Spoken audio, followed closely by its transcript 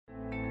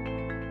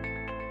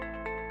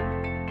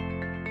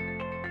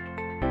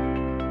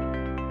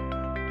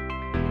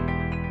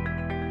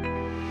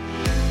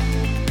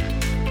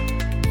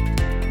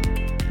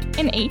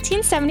In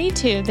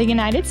 1872, the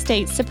United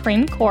States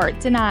Supreme Court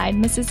denied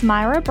Mrs.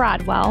 Myra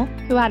Bradwell,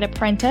 who had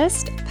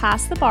apprenticed,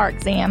 passed the bar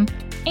exam,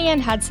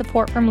 and had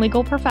support from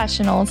legal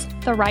professionals,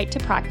 the right to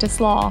practice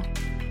law.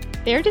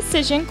 Their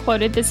decision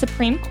quoted the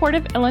Supreme Court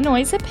of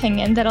Illinois'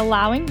 opinion that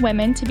allowing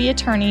women to be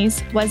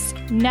attorneys was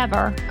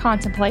never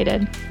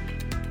contemplated.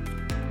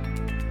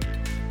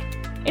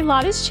 A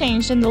lot has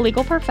changed in the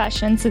legal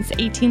profession since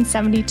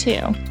 1872,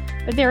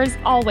 but there is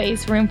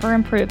always room for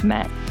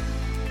improvement.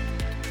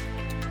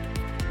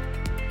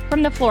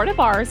 From the Florida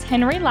Bar's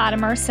Henry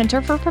Latimer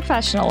Center for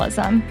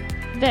Professionalism,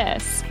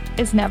 this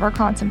is Never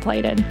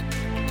Contemplated.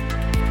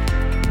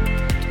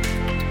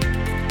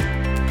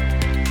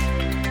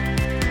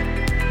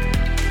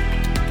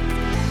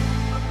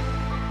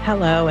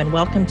 Hello, and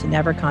welcome to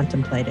Never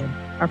Contemplated.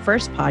 Our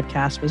first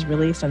podcast was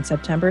released on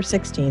September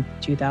 16,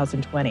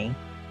 2020.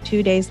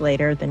 2 days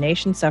later, the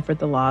nation suffered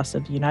the loss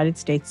of United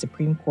States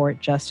Supreme Court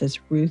Justice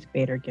Ruth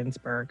Bader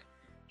Ginsburg.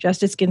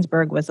 Justice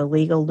Ginsburg was a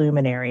legal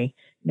luminary,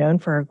 known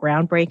for her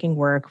groundbreaking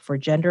work for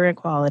gender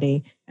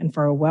equality and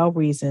for her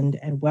well-reasoned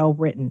and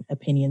well-written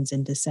opinions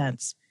and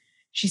dissents.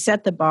 She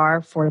set the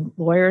bar for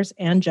lawyers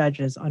and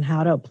judges on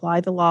how to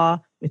apply the law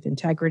with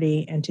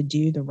integrity and to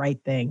do the right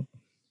thing.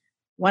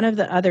 One of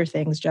the other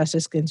things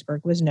Justice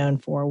Ginsburg was known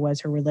for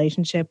was her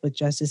relationship with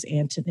Justice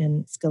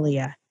Antonin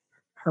Scalia,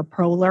 her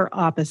polar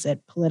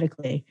opposite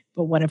politically,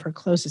 but one of her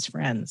closest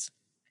friends.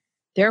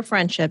 Their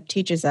friendship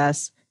teaches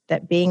us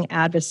that being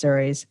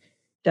adversaries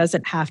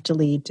doesn't have to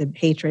lead to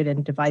hatred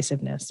and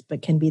divisiveness,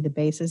 but can be the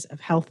basis of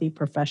healthy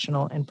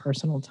professional and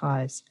personal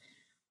ties.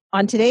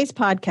 On today's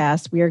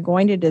podcast, we are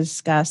going to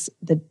discuss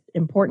the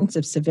importance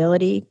of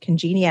civility,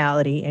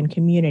 congeniality, and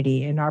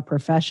community in our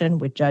profession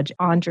with Judge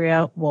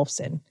Andrea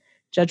Wolfson.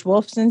 Judge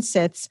Wolfson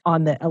sits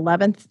on the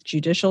 11th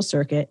Judicial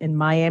Circuit in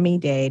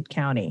Miami-Dade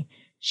County.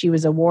 She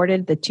was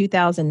awarded the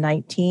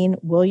 2019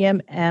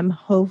 William M.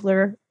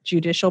 Hovler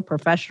Judicial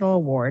Professional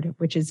Award,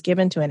 which is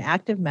given to an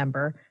active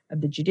member of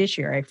the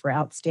judiciary for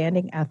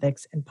outstanding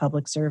ethics and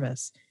public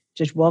service.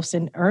 Judge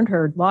Wolfson earned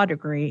her law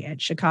degree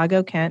at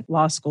Chicago-Kent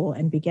Law School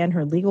and began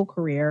her legal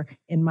career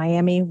in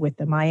Miami with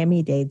the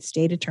Miami-Dade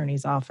State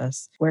Attorney's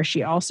Office, where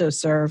she also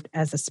served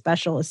as a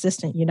Special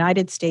Assistant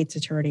United States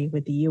Attorney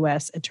with the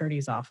U.S.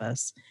 Attorney's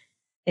Office.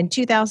 In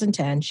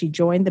 2010, she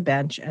joined the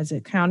bench as a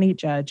county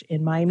judge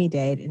in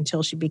Miami-Dade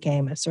until she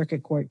became a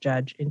circuit court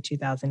judge in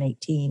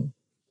 2018.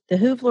 The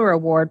Hovler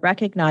Award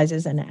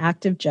recognizes an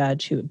active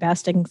judge who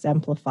best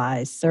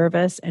exemplifies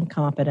service and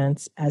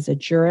competence as a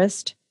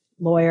jurist,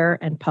 lawyer,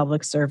 and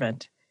public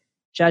servant.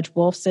 Judge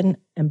Wolfson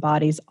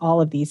embodies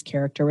all of these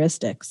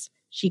characteristics.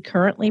 She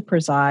currently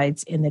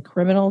presides in the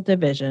criminal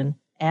division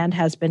and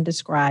has been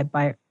described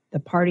by the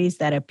parties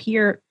that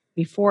appear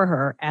before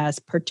her as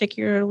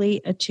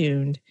particularly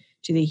attuned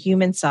to the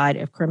human side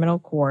of criminal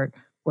court,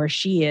 where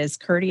she is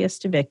courteous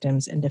to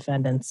victims and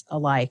defendants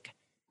alike.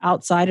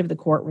 Outside of the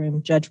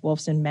courtroom, Judge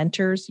Wolfson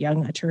mentors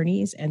young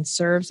attorneys and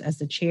serves as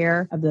the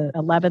chair of the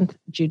 11th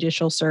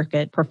Judicial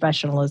Circuit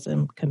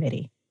Professionalism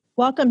Committee.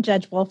 Welcome,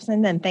 Judge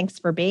Wolfson, and thanks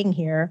for being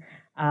here.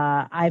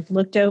 I've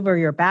looked over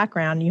your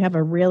background. You have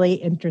a really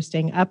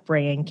interesting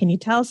upbringing. Can you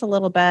tell us a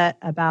little bit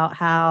about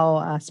how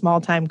a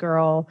small-time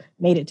girl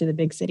made it to the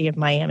big city of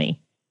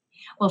Miami?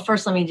 Well,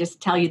 first, let me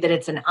just tell you that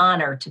it's an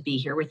honor to be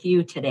here with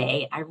you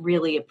today. I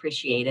really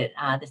appreciate it.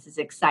 This is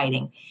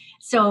exciting.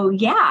 So,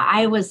 yeah,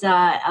 I was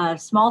a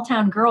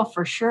small-town girl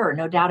for sure,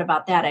 no doubt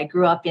about that. I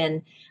grew up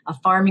in a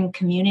farming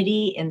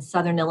community in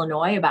southern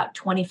Illinois, about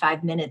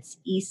 25 minutes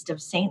east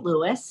of St.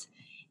 Louis.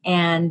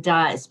 And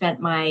spent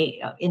my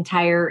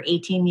entire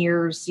 18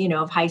 years,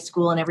 of high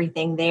school and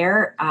everything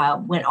there.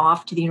 Went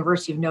off to the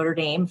University of Notre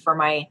Dame for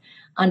my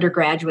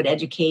undergraduate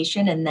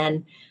education, and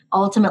then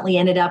ultimately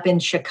ended up in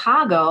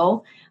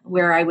Chicago,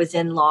 where I was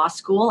in law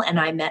school, and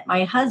I met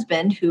my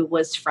husband, who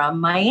was from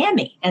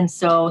Miami. And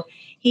so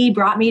he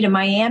brought me to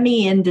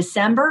Miami in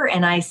December,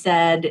 and I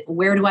said,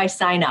 "Where do I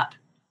sign up?"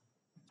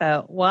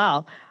 Oh,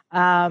 wow.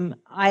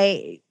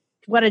 I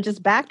want to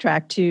just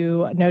backtrack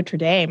to Notre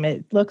Dame.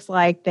 It looks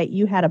like that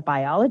you had a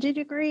biology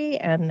degree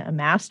and a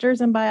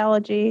master's in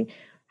biology.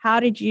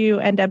 How did you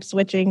end up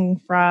switching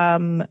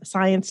from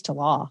science to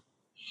law?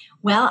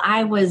 Well,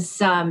 I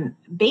was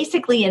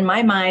basically, in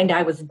my mind,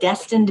 I was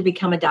destined to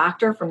become a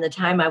doctor from the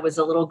time I was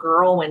a little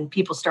girl, when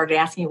people started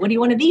asking me, "What do you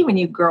want to be when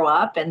you grow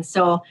up?" And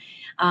so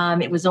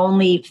it was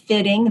only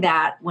fitting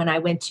that when I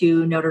went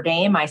to Notre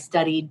Dame, I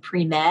studied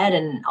pre-med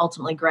and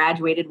ultimately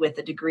graduated with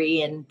a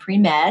degree in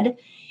pre-med.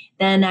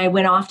 Then I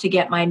went off to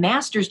get my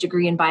master's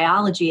degree in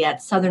biology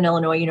at Southern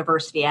Illinois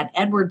University at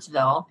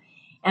Edwardsville.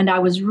 And I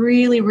was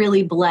really,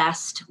 really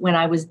blessed when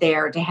I was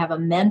there to have a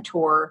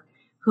mentor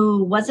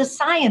who was a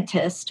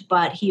scientist,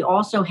 but he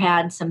also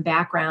had some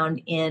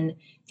background in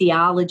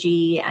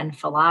theology and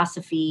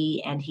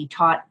philosophy, and he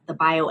taught the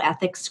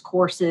bioethics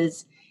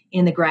courses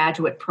in the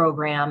graduate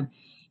program.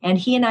 And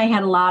he and I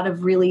had a lot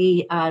of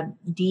really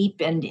deep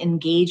and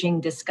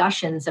engaging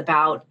discussions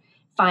about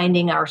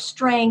finding our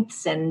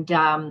strengths. And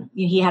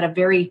he had a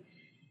very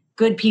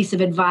good piece of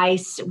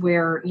advice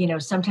where,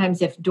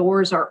 sometimes if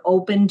doors are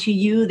open to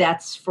you,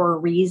 that's for a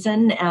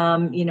reason.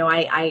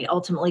 I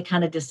ultimately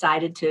kind of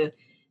decided to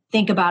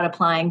think about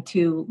applying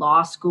to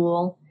law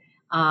school.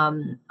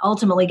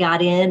 Ultimately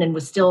got in and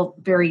was still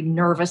very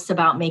nervous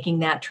about making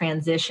that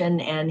transition.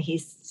 And he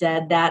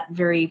said that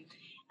very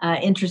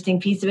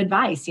interesting piece of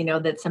advice,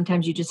 that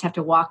sometimes you just have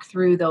to walk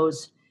through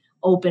those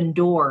open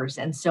doors.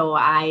 And so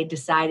I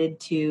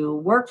decided to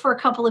work for a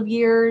couple of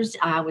years.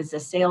 I was a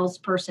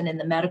salesperson in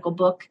the medical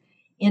book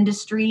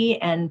industry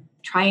and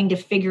trying to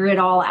figure it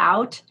all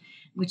out,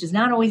 which is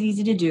not always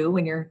easy to do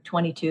when you're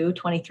 22,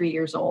 23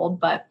 years old.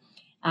 But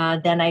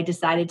then I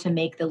decided to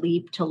make the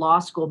leap to law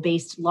school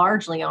based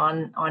largely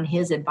on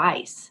his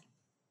advice.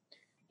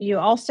 You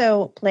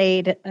also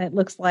played, it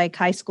looks like,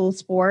 high school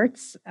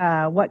sports.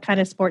 What kind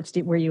of sports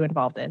were you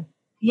involved in?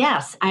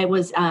 Yes, I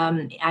was.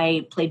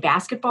 I played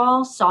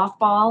basketball,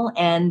 softball,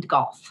 and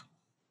golf.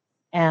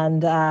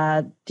 And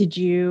did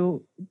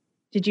you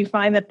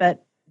find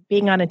that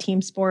being on a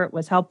team sport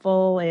was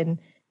helpful in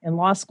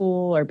law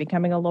school or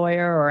becoming a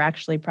lawyer or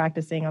actually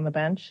practicing on the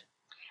bench?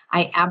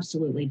 I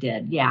absolutely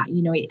did. Yeah.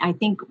 I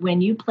think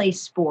when you play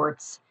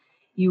sports,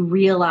 you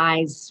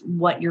realize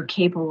what you're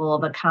capable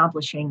of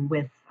accomplishing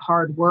with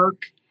hard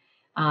work,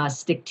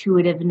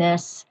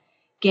 stick-to-itiveness,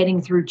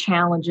 getting through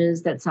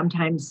challenges that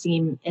sometimes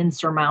seem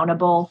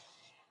insurmountable.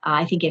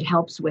 I think it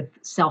helps with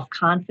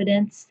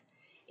self-confidence.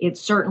 It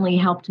certainly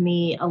helped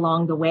me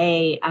along the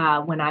way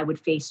when I would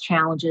face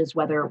challenges,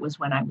 whether it was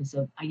when I was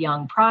a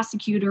young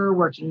prosecutor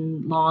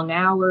working long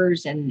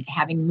hours and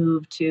having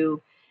moved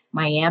to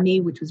Miami,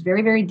 which was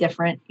very, very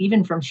different,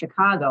 even from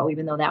Chicago,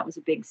 even though that was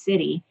a big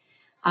city.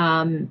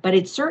 But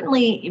it's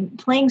certainly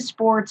playing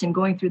sports and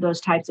going through those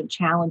types of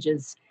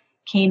challenges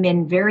came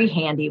in very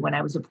handy when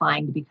I was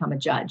applying to become a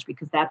judge,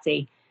 because that's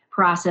a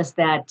process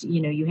that,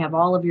 you have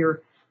all of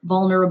your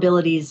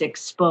vulnerabilities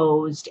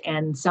exposed.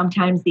 And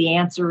sometimes the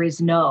answer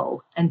is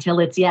no until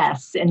it's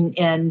yes. And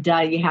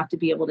you have to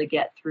be able to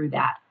get through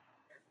that.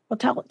 Well,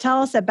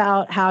 tell us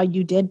about how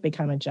you did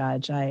become a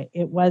judge.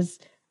 It was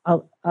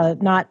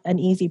not an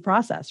easy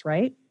process,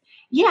 right?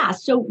 Yeah.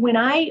 So when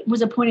I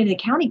was appointed to the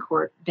county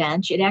court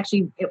bench,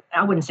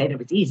 I wouldn't say that it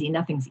was easy.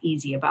 Nothing's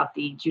easy about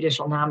the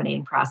judicial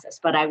nominating process,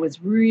 but I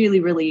was really,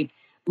 really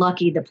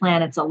lucky. The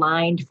planets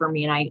aligned for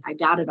me and I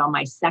got it on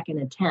my second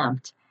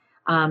attempt.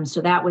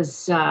 So that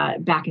was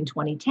back in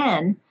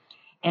 2010.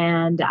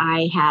 And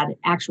I had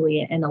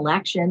actually an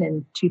election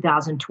in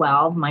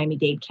 2012.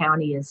 Miami-Dade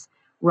County is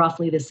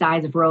roughly the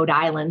size of Rhode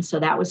Island. So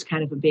that was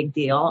kind of a big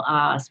deal,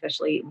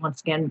 especially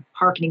once again,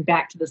 hearkening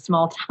back to the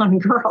small town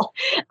girl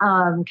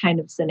kind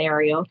of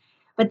scenario.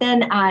 But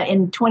then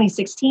in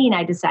 2016,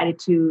 I decided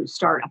to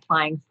start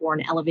applying for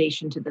an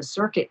elevation to the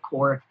circuit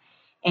court.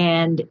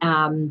 And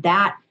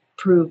that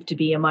proved to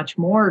be a much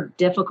more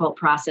difficult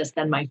process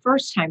than my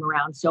first time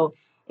around. So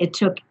it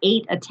took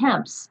 8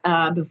 attempts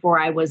before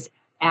I was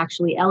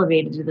actually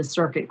elevated to the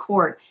circuit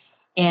court.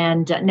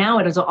 And now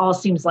it all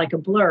seems like a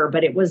blur,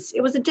 but it was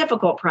a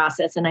difficult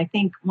process. And I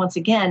think, once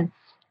again,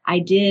 I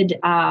did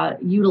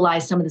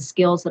utilize some of the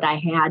skills that I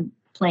had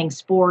playing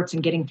sports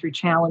and getting through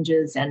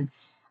challenges. And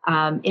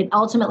it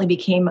ultimately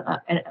became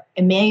an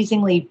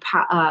amazingly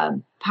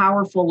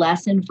powerful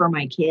lesson for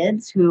my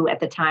kids, who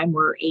at the time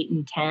were 8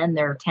 and 10,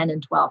 they're 10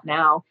 and 12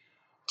 now,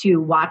 to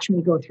watch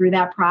me go through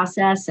that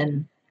process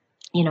and,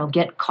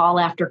 get call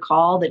after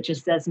call that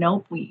just says,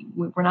 nope,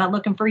 we're not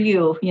looking for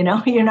you.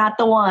 You're not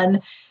the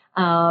one.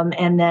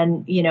 And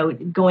then,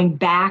 going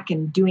back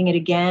and doing it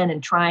again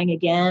and trying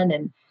again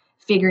and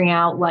figuring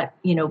out what,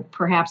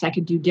 perhaps I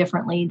could do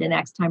differently the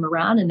next time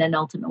around. And then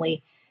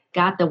ultimately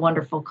got the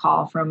wonderful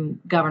call from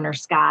Governor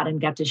Scott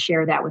and got to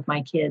share that with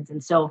my kids.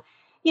 And so,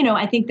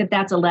 I think that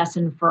that's a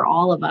lesson for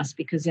all of us,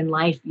 because in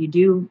life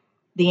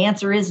the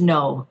answer is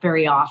no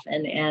very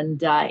often, and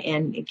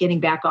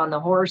getting back on the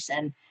horse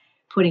and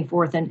putting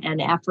forth an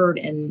effort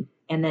and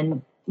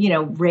then,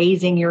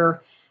 raising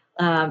your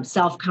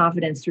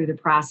self-confidence through the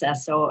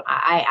process. So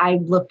I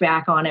look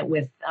back on it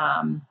with,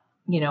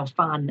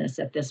 fondness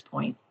at this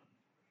point.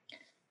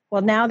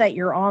 Well, now that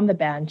you're on the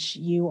bench,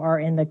 you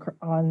are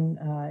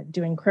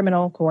doing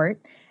criminal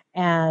court,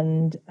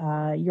 and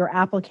your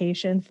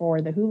application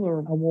for the Hoover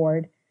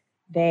Award,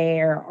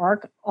 there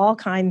are all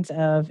kinds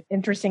of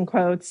interesting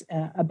quotes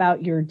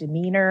about your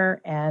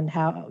demeanor and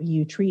how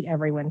you treat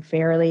everyone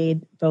fairly,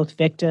 both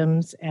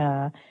victims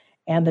and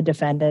the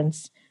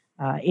defendants.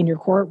 In your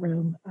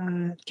courtroom.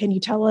 Can you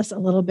tell us a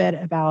little bit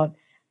about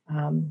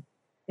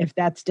if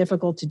that's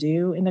difficult to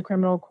do in the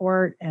criminal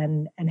court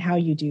and how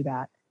you do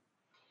that?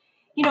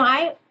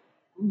 I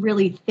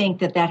really think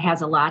that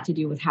has a lot to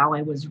do with how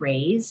I was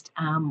raised,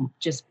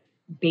 just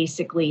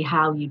basically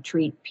how you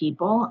treat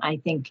people. I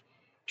think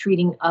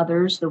treating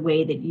others the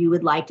way that you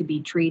would like to be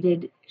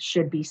treated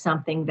should be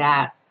something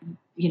that,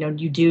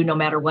 you do no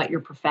matter what your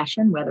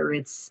profession, whether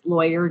it's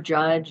lawyer,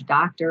 judge,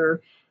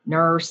 doctor,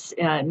 nurse,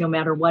 no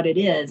matter what it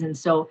is. And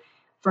so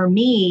for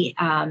me,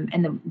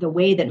 and the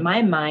way that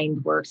my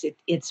mind works,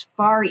 it's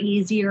far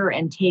easier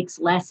and takes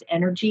less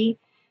energy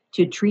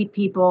to treat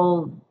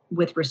people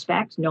with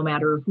respect, no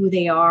matter who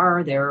they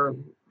are, their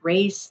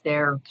race,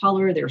 their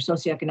color, their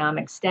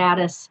socioeconomic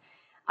status,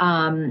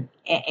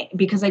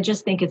 because I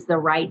just think it's the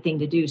right thing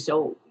to do.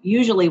 So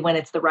usually when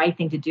it's the right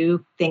thing to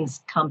do,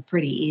 things come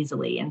pretty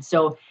easily. And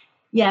so,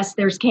 yes,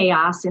 there's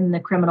chaos in the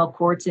criminal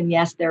courts. And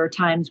yes, there are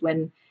times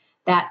when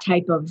that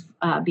type of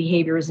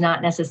behavior is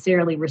not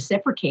necessarily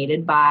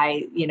reciprocated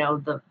by,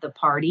 the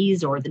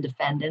parties or the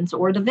defendants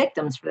or the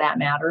victims for that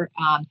matter.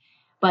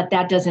 But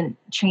that doesn't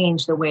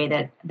change the way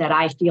that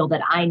I feel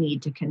that I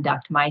need to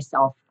conduct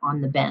myself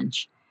on the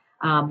bench.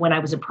 When I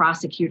was a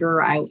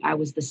prosecutor, I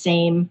was the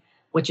same.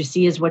 What you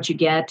see is what you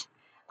get.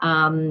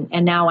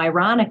 And now,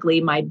 ironically,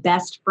 my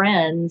best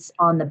friends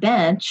on the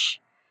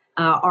bench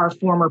are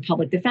former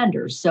public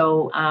defenders.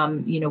 So,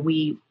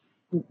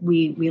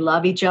 we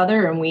love each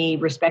other and we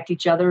respect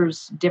each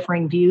other's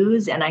differing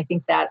views. And I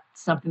think that's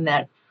something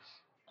that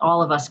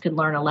all of us could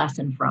learn a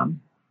lesson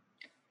from.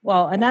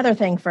 Well, another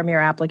thing from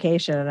your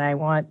application, and I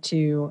want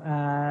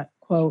to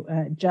quote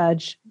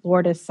Judge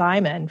Lourdes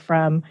Simon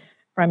from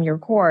your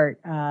court,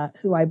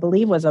 who I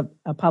believe was a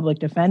public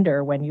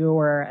defender when you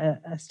were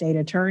a state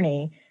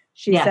attorney.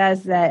 She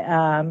says that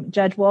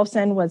Judge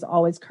Wolfson was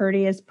always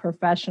courteous,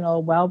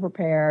 professional,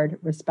 well-prepared,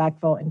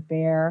 respectful, and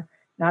fair.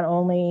 Not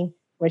only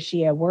was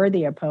she a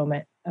worthy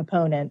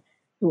opponent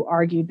who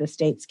argued the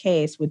state's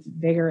case with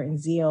vigor and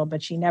zeal,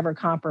 but she never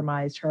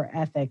compromised her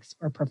ethics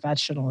or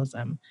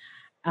professionalism.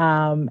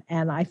 And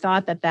I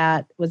thought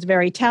that was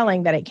very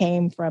telling that it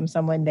came from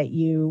someone that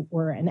you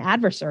were an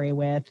adversary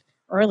with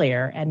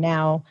earlier, and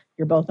now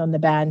you're both on the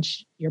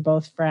bench, you're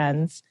both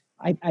friends,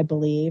 I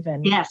believe.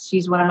 And yes,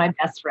 she's one of my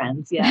best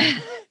friends. Yeah.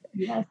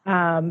 Yes.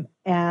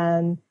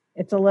 And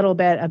it's a little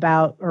bit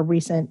about a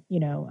recent,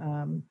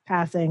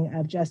 passing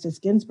of Justice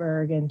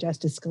Ginsburg and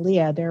Justice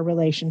Scalia, their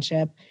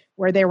relationship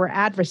where they were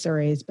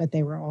adversaries, but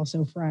they were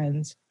also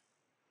friends.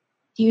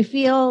 Do you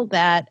feel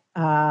that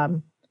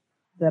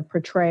the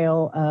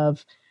portrayal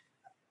of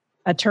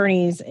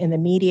attorneys in the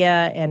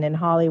media and in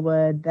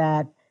Hollywood,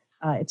 that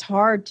it's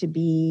hard to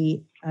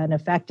be an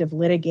effective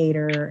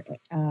litigator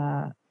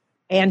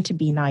and to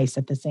be nice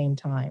at the same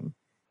time?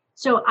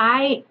 So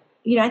I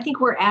think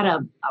we're at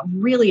a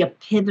really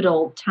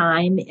pivotal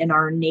time in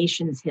our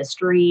nation's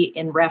history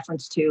in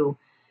reference to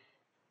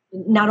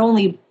not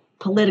only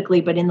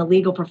politically, but in the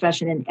legal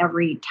profession and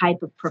every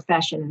type of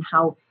profession, and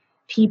how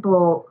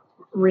people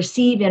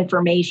receive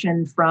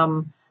information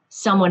from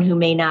someone who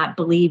may not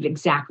believe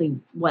exactly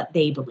what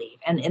they believe.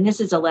 And this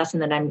is a lesson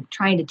that I'm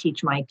trying to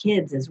teach my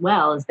kids as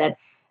well, is that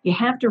you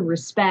have to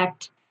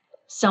respect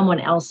someone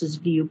else's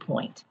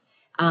viewpoint.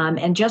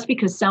 And just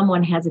because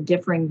someone has a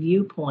differing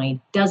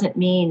viewpoint doesn't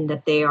mean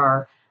that they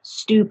are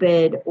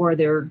stupid or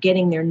they're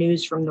getting their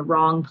news from the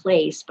wrong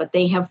place, but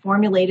they have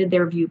formulated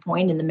their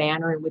viewpoint in the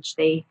manner in which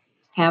they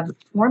have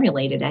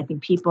formulated. I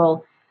think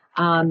people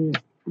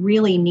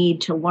really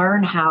need to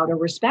learn how to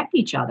respect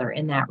each other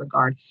in that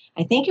regard.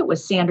 I think it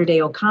was Sandra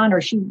Day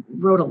O'Connor. She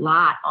wrote a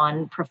lot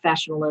on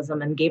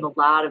professionalism and gave a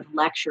lot of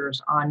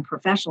lectures on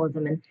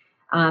professionalism. And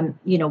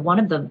one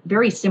of the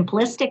very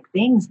simplistic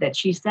things that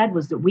she said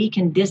was that we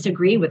can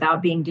disagree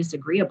without being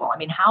disagreeable. I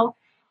mean, how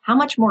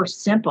much more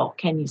simple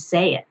can you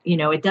say it?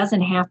 It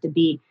doesn't have to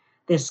be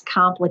this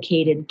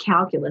complicated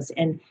calculus.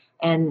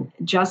 And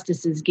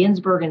Justices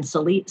Ginsburg and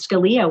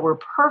Scalia were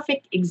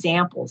perfect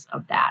examples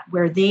of that,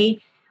 where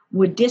they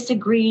would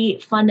disagree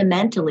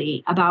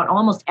fundamentally about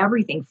almost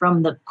everything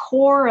from the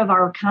core of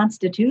our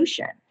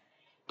Constitution,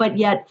 but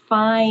yet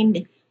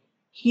find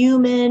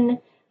human,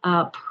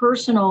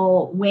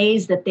 personal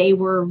ways that they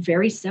were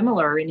very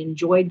similar and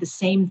enjoyed the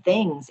same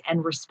things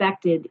and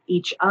respected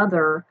each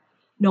other,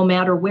 no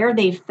matter where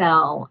they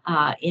fell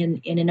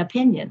in an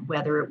opinion,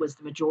 whether it was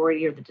the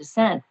majority or the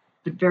dissent,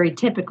 but very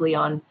typically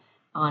on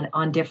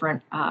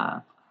different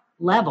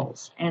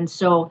levels. And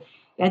so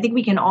I think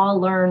we can all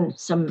learn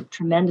some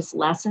tremendous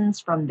lessons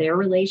from their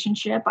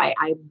relationship.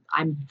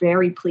 I'm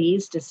very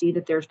pleased to see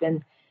that there's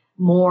been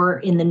more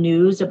in the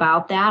news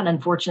about that.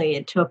 Unfortunately,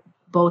 it took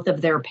both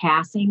of their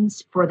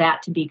passings for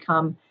that to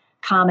become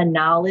common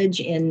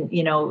knowledge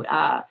in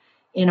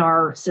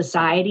our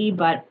society.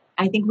 But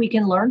I think we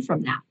can learn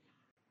from that.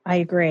 I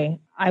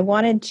agree. I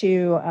wanted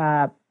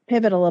to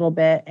pivot a little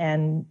bit,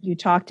 and you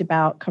talked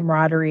about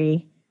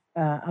camaraderie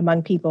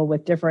among people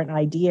with different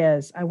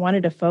ideas. I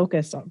wanted to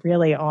focus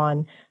really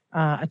on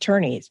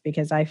attorneys,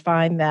 because I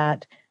find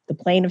that the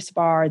plaintiff's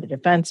bar, the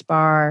defense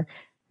bar,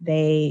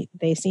 they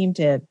seem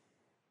to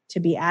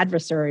be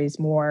adversaries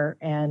more,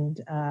 and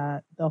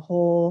the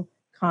whole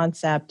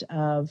concept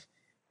of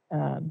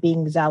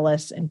being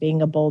zealous and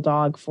being a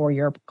bulldog for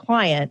your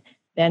client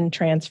then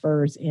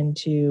transfers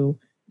into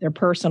their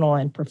personal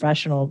and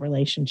professional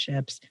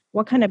relationships.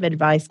 What kind of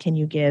advice can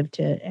you give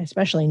to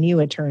especially new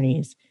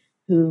attorneys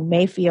who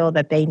may feel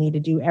that they need to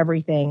do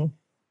everything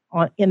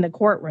in the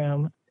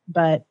courtroom,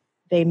 but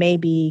they may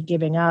be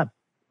giving up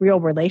real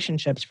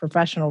relationships,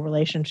 professional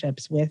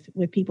relationships with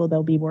people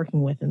they'll be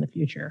working with in the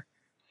future?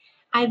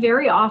 I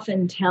very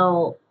often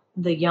tell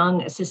the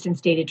young assistant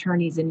state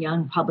attorneys and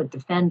young public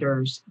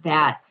defenders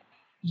that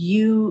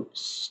you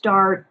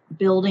start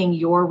building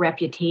your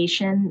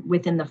reputation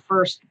within the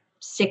first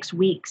 6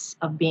 weeks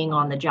of being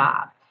on the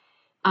job.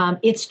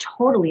 It's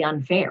totally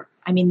unfair.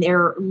 I mean,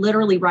 they're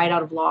literally right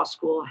out of law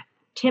school,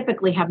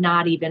 typically have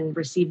not even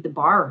received the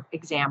bar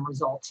exam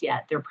results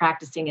yet. They're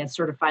practicing as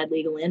certified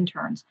legal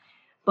interns.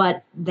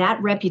 But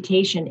that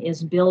reputation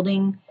is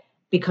building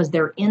because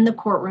they're in the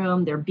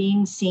courtroom, they're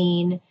being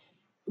seen.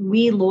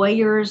 We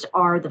lawyers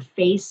are the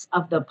face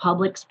of the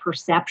public's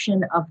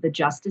perception of the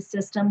justice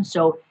system.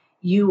 So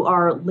you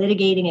are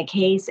litigating a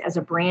case as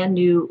a brand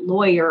new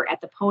lawyer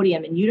at the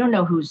podium, and you don't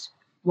know who's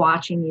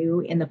watching you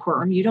in the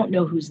courtroom. You don't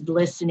know who's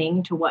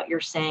listening to what you're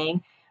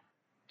saying,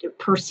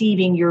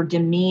 perceiving your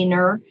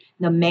demeanor,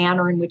 the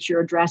manner in which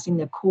you're addressing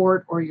the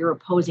court or your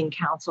opposing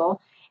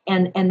counsel.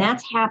 And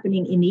that's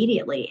happening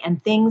immediately.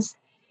 And things,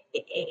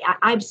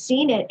 I've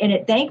seen it, and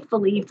it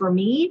thankfully for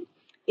me,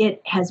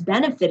 it has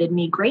benefited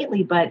me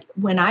greatly. But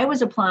when I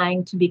was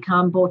applying to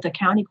become both a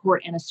county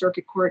court and a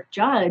circuit court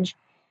judge,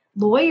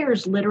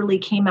 lawyers literally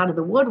came out of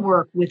the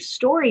woodwork with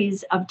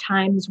stories of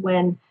times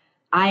when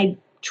I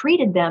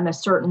treated them a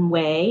certain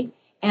way,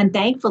 and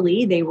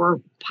thankfully they were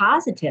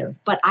positive,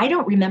 but I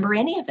don't remember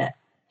any of it.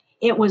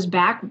 It was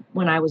back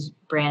when I was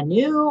brand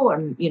new or,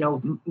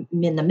 in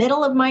the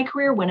middle of my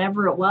career,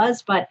 whenever it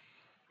was, but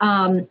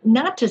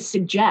not to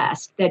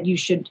suggest that you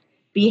should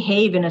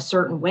behave in a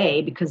certain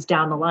way because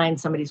down the line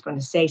somebody's going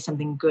to say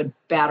something good,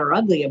 bad, or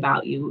ugly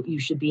about you. You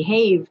should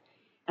behave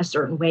a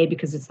certain way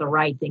because it's the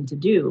right thing to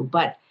do.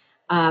 But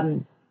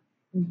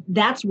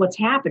that's what's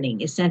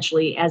happening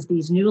essentially as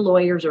these new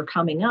lawyers are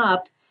coming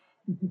up,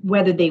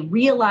 whether they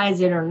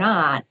realize it or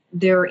not,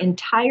 their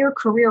entire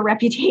career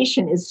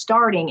reputation is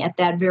starting at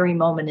that very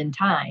moment in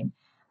time.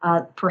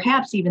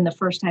 Perhaps even the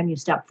first time you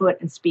step foot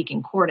and speak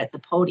in court at the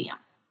podium.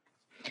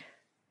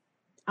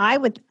 I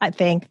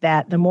think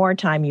that the more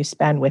time you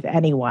spend with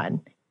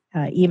anyone,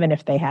 even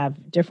if they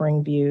have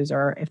differing views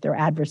or if they're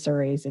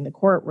adversaries in the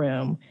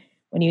courtroom,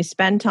 when you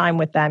spend time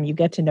with them, you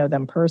get to know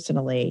them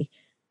personally,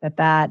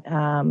 that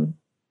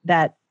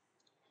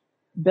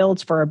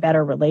builds for a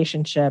better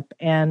relationship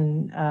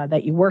and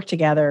that you work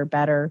together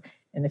better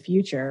in the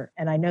future.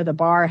 And I know the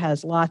bar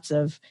has lots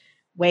of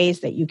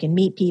ways that you can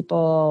meet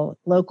people.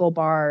 Local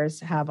bars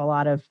have a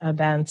lot of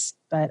events,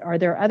 but are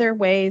there other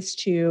ways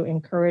to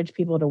encourage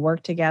people to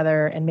work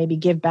together and maybe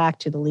give back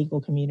to the legal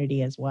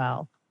community as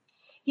well?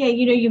 Yeah,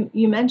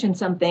 you mentioned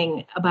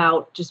something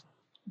about just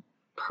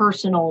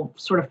personal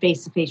sort of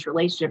face-to-face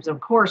relationships. Of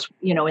course,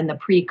 in the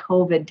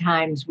pre-COVID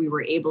times, we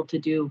were able to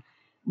do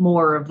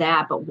more of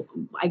that. But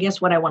I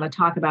guess what I want to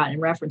talk about in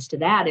reference to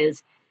that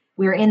is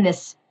we're in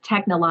this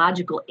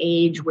technological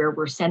age where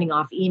we're sending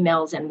off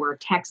emails and we're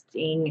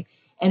texting,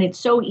 and it's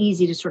so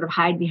easy to sort of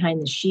hide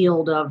behind the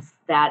shield of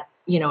that,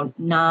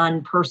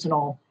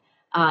 non-personal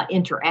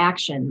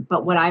interaction.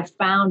 But what I've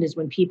found is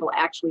when people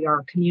actually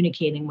are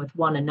communicating with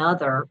one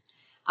another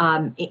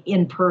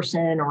in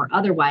person or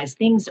otherwise,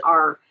 things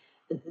are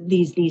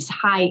these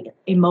high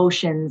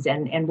emotions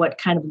and what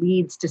kind of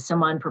leads to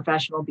some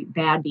unprofessional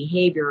bad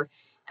behavior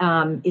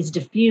is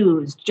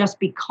diffused just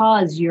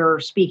because you're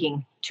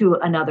speaking to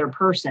another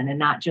person and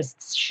not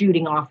just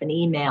shooting off an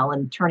email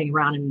and turning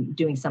around and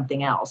doing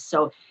something else.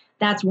 So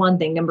that's one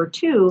thing. Number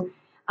two,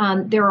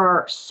 there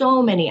are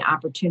so many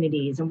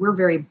opportunities, and we're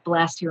very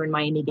blessed here in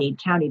Miami-Dade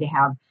County to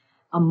have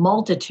a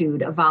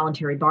multitude of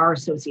voluntary bar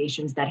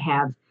associations that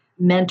have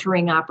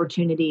mentoring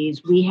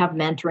opportunities. We have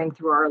mentoring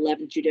through our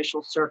 11th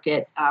Judicial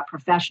Circuit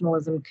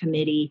Professionalism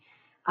Committee.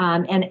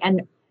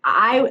 And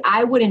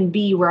I wouldn't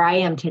be where I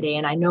am today,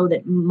 and I know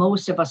that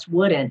most of us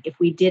wouldn't if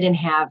we didn't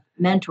have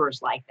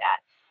mentors like that.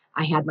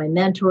 I had my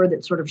mentor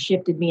that sort of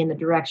shifted me in the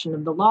direction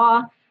of the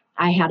law.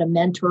 I had a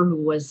mentor who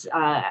was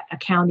a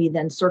county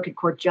then circuit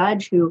court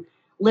judge who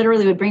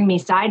literally would bring me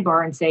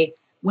sidebar and say,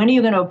 "When are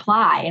you going to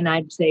apply?" And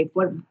I'd say,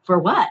 "What for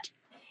what?"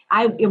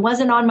 It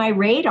wasn't on my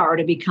radar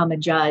to become a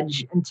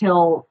judge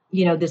until,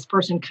 this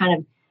person kind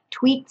of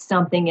tweaked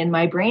something in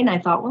my brain. I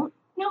thought, well,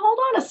 hold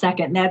on a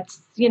second.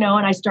 That's, and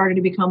I started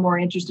to become more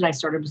interested. I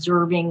started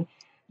observing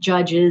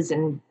judges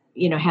and,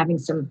 having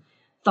some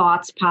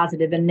thoughts,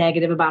 positive and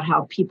negative, about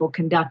how people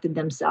conducted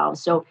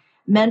themselves. So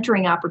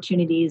mentoring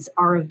opportunities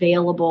are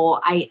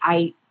available.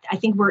 I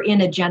think we're in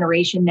a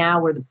generation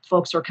now where the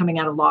folks are coming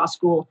out of law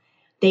school.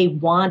 They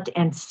want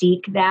and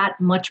seek that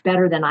much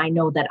better than I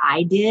know that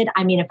I did.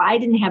 I mean, if I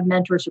didn't have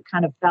mentors who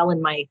kind of fell in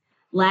my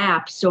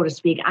lap, so to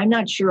speak, I'm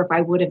not sure if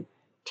I would have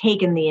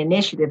taken the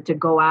initiative to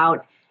go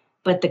out.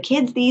 But the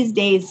kids these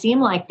days seem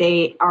like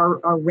they are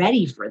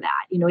ready for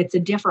that. It's a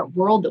different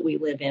world that we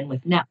live in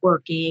with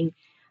networking.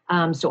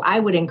 So I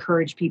would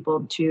encourage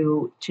people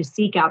to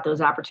seek out those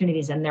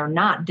opportunities, and they're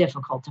not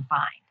difficult to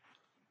find.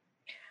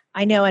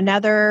 I know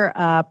another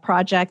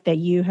project that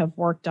you have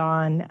worked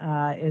on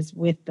is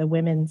with the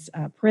women's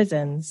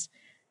prisons.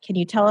 Can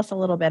you tell us a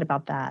little bit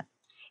about that?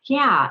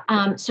 Yeah.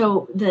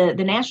 So the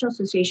National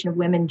Association of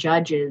Women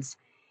Judges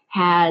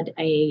had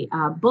a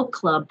book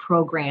club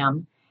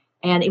program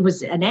And it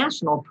was a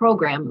national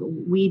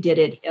program. We did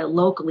it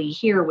locally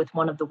here with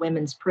one of the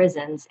women's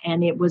prisons.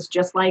 And it was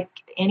just like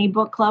any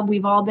book club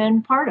we've all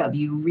been part of.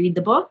 You read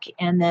the book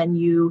and then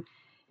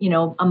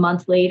a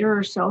month later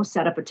or so,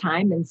 set up a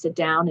time and sit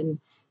down and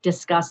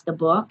discuss the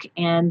book.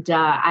 And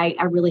I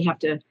really have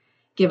to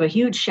give a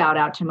huge shout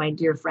out to my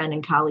dear friend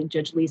and colleague,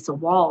 Judge Lisa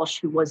Walsh,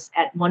 who was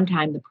at one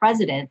time the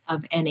president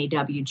of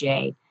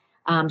NAWJ.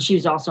 She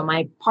was also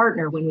my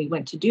partner when we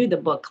went to do the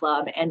book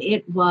club. And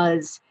it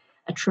was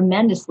a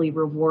tremendously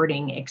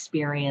rewarding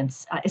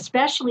experience,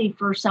 especially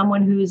for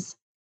someone who's,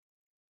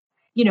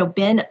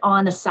 been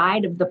on the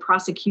side of the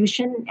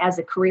prosecution as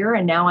a career.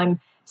 And now I'm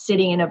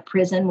sitting in a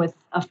prison with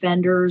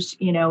offenders,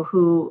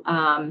 who,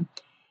 I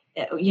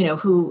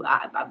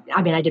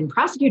didn't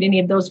prosecute any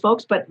of those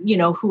folks, but,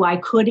 who I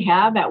could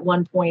have at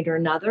one point or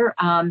another.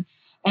 And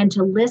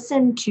to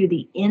listen to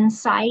the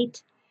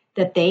insight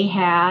that they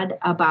had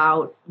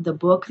about the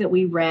book that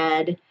we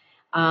read,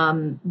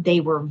 they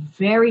were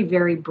very,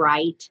 very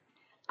bright.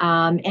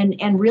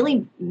 And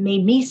really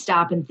made me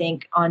stop and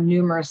think on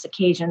numerous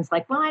occasions,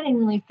 like, well, I didn't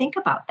really think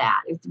about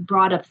that. It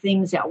brought up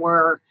things that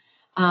were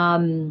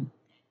on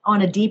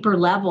a deeper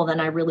level than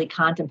I really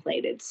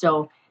contemplated.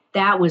 So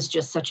that was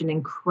just such an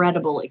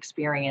incredible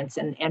experience,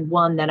 and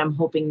one that I'm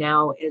hoping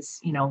now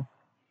is,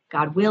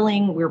 God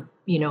willing,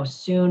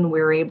 soon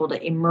we're able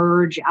to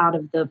emerge out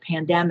of the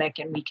pandemic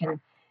and we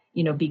can,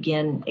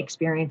 begin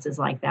experiences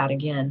like that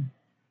again.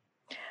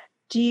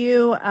 Do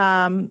you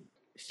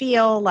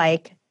feel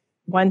like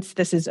once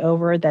this is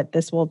over, that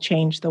this will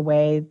change the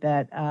way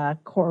that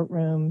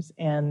courtrooms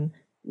and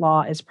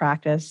law is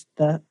practiced,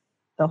 the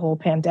whole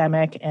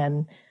pandemic,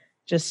 and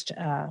just,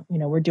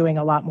 we're doing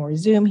a lot more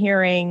Zoom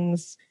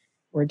hearings,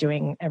 we're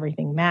doing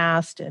everything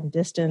masked and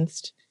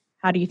distanced.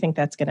 How do you think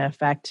that's going to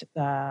affect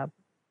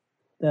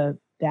the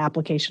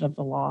application of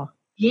the law?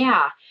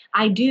 Yeah,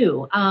 I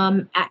do.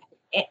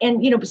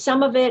 And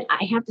some of it,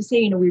 I have to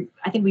say,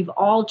 I think we've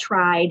all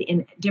tried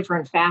in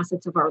different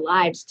facets of our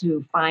lives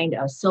to find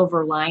a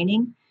silver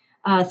lining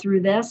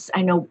through this.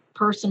 I know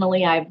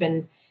personally, I've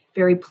been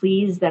very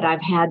pleased that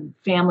I've had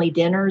family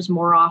dinners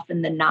more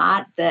often than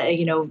not.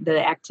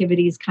 The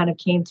activities kind of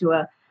came to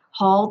a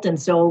halt. And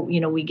so,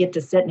 we get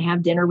to sit and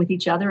have dinner with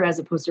each other as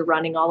opposed to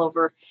running all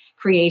over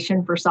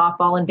creation for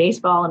softball and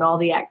baseball and all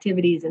the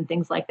activities and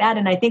things like that.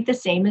 And I think the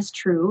same is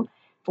true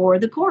for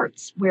the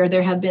courts, where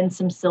there have been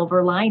some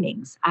silver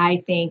linings.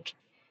 I think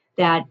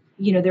that,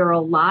 there are a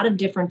lot of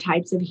different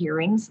types of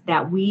hearings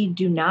that we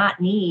do not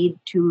need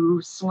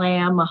to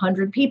slam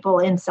 100 people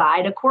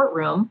inside a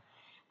courtroom,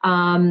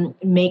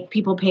 make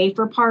people pay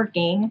for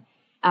parking,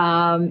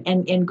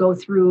 and go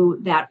through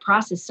that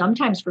process,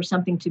 sometimes for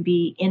something to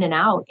be in and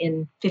out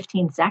in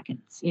 15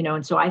 seconds,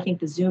 and so I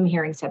think the Zoom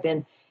hearings have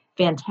been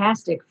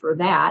fantastic for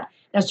that.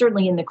 Now,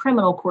 certainly in the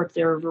criminal courts,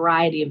 there are a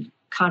variety of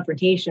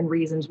confrontation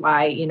reasons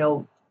why,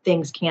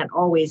 things can't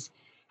always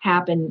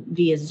happen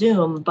via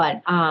Zoom,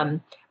 but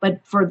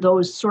for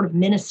those sort of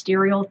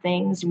ministerial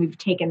things, we've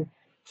taken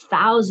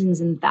thousands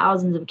and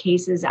thousands of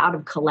cases out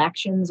of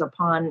collections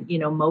upon,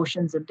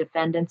 motions of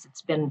defendants.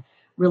 It's been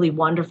really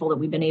wonderful that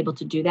we've been able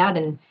to do that,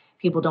 and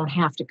people don't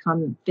have to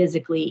come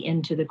physically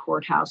into the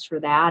courthouse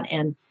for that.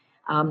 And,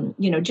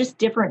 just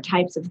different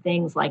types of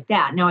things like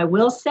that. Now, I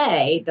will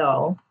say,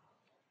 though,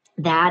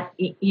 that,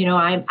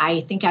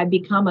 I think I've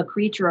become a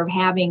creature of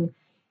having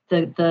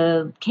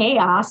the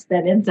chaos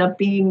that ends up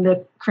being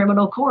the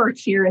criminal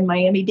courts here in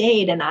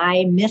Miami-Dade, and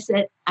I miss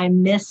it. I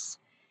miss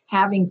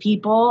having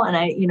people, and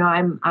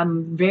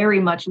I'm very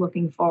much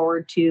looking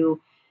forward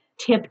to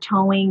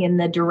tiptoeing in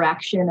the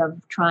direction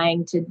of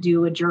trying to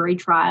do a jury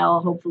trial,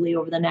 hopefully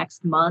over the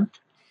next month.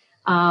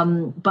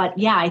 But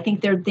yeah, I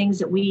think there are things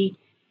that we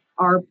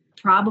are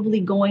probably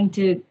going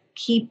to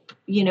keep,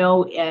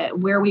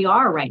 where we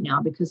are right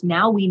now, because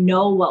now we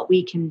know what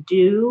we can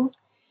do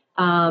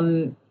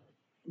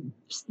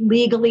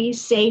legally,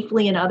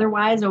 safely, and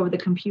otherwise over the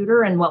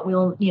computer, and what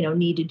we'll,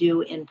 need to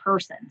do in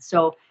person.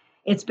 So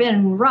it's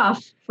been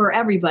rough for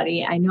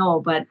everybody, I know,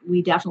 but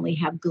we definitely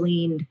have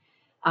gleaned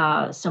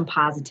some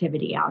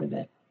positivity out of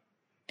it.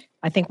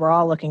 I think we're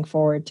all looking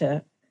forward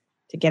to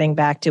getting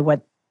back to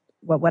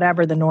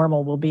whatever the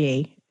normal will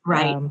be.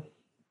 Right.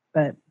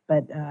 But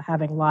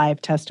having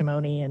live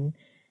testimony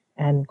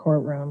and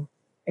courtroom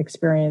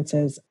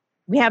experiences.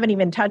 We haven't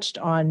even touched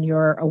on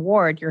your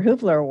award, your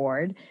Hoovler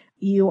Award.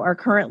 You are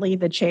currently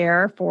the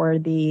chair for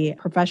the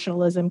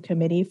Professionalism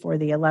Committee for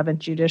the 11th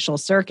Judicial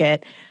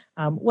Circuit.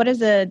 What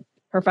does a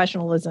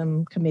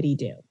Professionalism Committee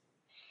do?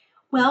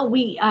 Well,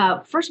 we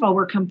first of all,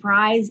 we're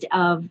comprised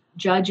of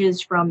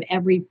judges from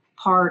every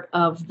part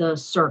of the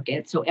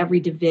circuit, so every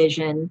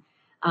division,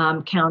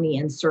 county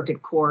and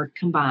circuit court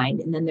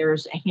combined. And then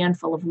there's a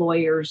handful of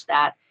lawyers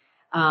that,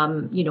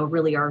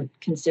 really are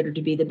considered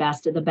to be the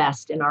best of the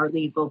best in our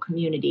legal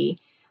community.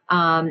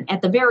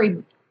 At the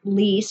very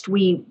least,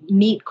 we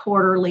meet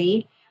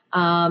quarterly.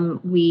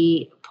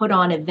 We put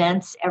on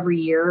events every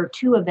year,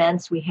 2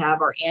 events. We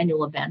have our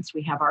annual events.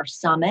 We have our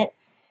summit,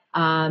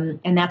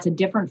 And that's a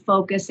different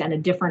focus and a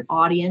different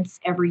audience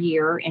every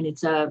year. And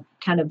it's a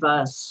kind of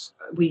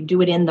we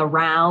do it in the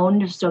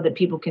round so that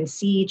people can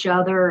see each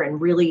other.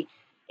 And really,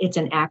 it's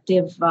an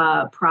active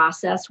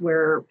process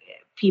where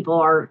people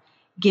are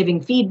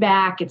giving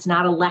feedback. It's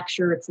not a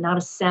lecture. It's not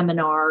a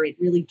seminar. It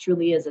really,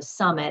 truly is a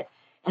summit.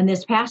 And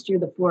this past year,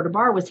 the Florida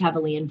Bar was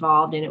heavily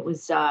involved, and it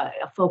was a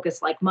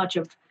focus, like much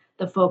of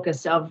the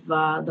focus of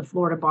the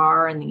Florida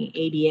Bar and the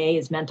ABA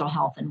is mental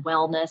health and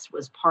wellness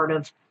was part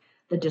of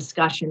the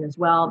discussion as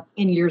well.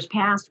 In years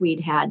past,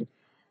 we'd had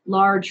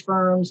large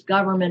firms,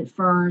 government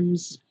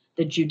firms,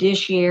 the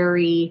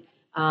judiciary,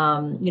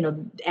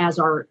 as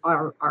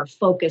our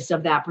focus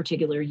of that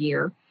particular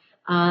year.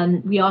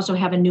 We also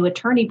have a new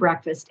attorney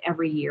breakfast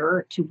every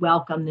year to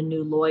welcome the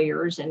new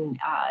lawyers and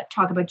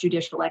talk about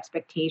judicial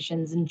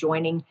expectations and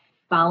joining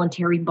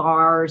voluntary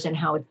bars and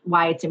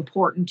why it's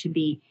important to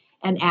be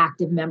an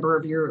active member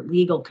of your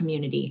legal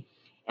community.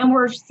 And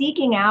we're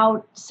seeking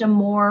out some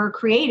more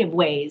creative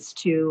ways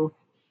to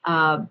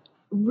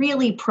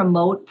really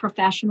promote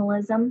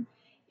professionalism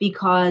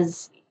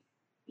because,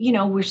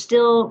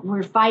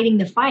 we're fighting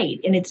the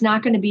fight, and it's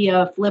not going to be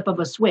a flip of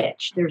a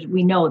switch.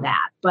 We know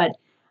that, but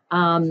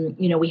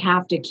we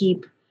have to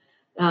keep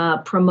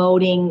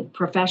promoting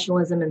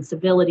professionalism and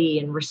civility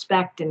and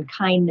respect and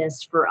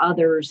kindness for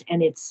others.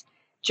 And it's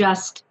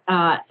just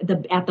at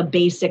the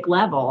basic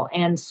level.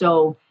 And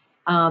so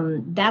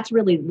that's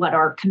really what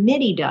our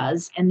committee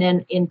does. And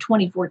then in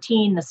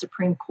 2014, the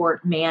Supreme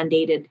Court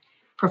mandated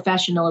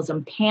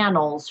professionalism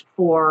panels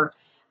for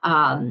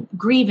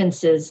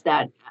grievances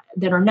that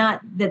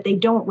they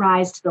don't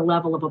rise to the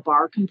level of a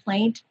bar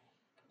complaint.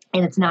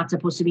 And it's not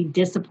supposed to be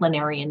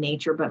disciplinary in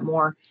nature, but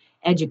more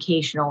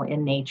educational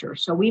in nature.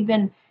 So we've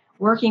been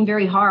working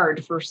very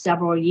hard for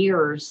several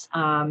years,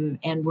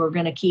 and we're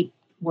going to keep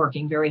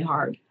working very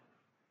hard.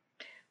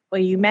 Well,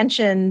 you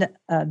mentioned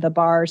the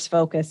bar's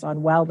focus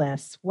on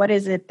wellness. What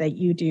is it that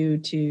you do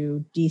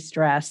to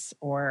de-stress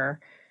or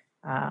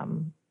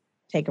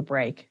take a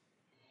break?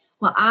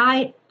 Well,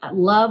 I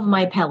love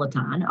my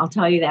Peloton. I'll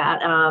tell you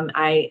that.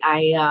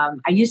 I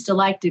used to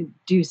like to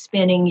do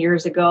spinning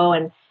years ago,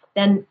 and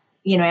then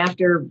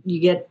after you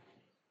get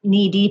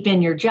knee deep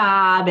in your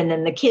job and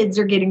then the kids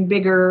are getting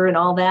bigger and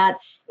all that,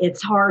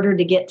 it's harder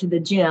to get to the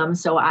gym.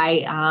 So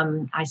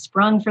I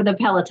sprung for the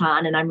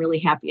Peloton, and I'm really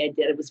happy I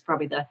did. It was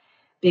probably the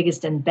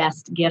biggest and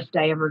best gift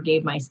I ever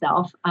gave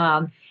myself.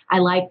 I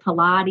like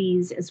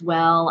Pilates as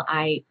well.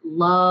 I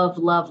love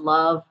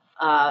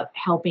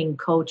helping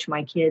coach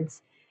my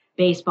kids'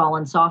 baseball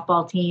and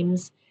softball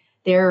teams.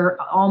 They're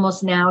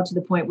almost now to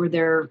the point where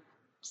they're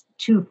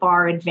too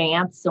far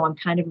advanced. So I'm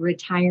kind of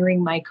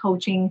retiring my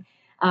coaching,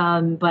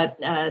 but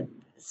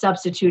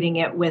substituting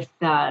it with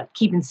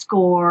keeping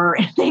score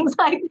and things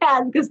like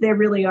that, because they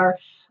really are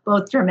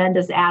both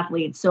tremendous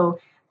athletes. So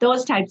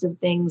those types of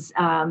things,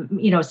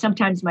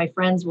 sometimes my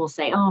friends will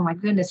say, oh my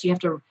goodness, you have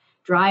to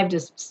drive to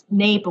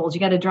Naples.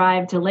 You got to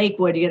drive to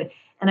Lakewood.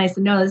 And I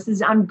said, no,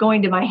 I'm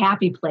going to my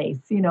happy place.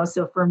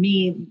 So for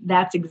me,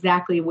 that's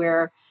exactly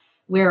where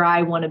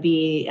I want to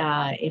be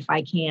if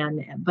I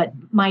can. But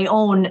my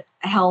own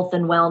health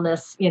and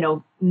wellness,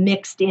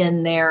 mixed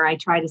in there. I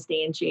try to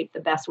stay in shape the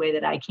best way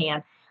that I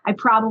can. I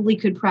probably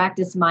could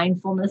practice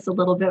mindfulness a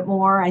little bit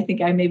more. I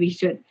think I maybe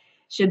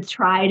should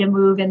try to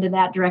move into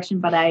that direction.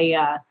 But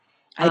I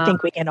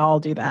think we can all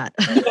do that.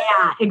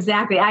 Yeah,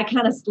 exactly. I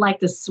kind of like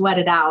to sweat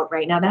it out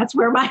right now. That's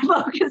where my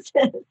focus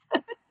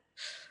is.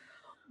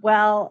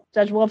 Well,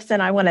 Judge Wolfson,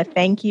 I want to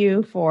thank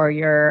you for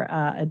your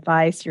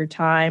advice, your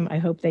time. I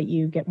hope that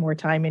you get more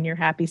time in your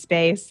happy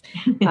space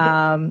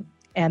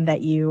and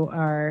that you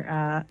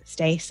are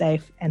stay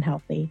safe and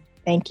healthy.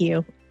 Thank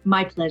you.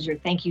 My pleasure.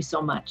 Thank you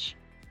so much.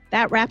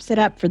 That wraps it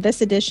up for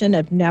this edition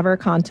of Never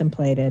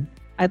Contemplated.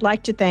 I'd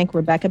like to thank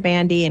Rebecca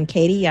Bandy and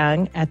Katie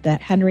Young at the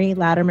Henry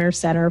Latimer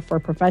Center for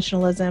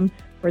Professionalism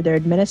for their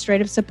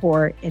administrative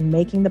support in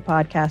making the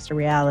podcast a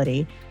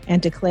reality,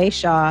 and to Clay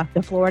Shaw,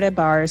 the Florida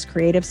Bar's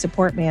creative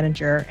support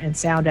manager and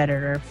sound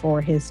editor,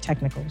 for his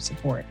technical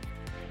support.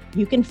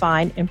 You can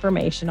find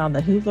information on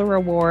the Hoovler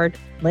Award,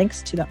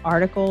 links to the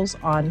articles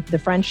on the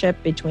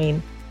friendship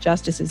between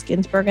Justices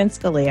Ginsburg and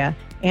Scalia,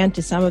 and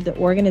to some of the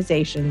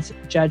organizations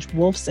Judge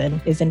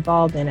Wolfson is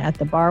involved in at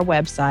the Bar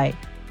website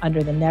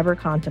under the Never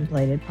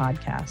Contemplated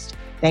podcast.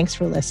 Thanks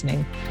for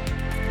listening.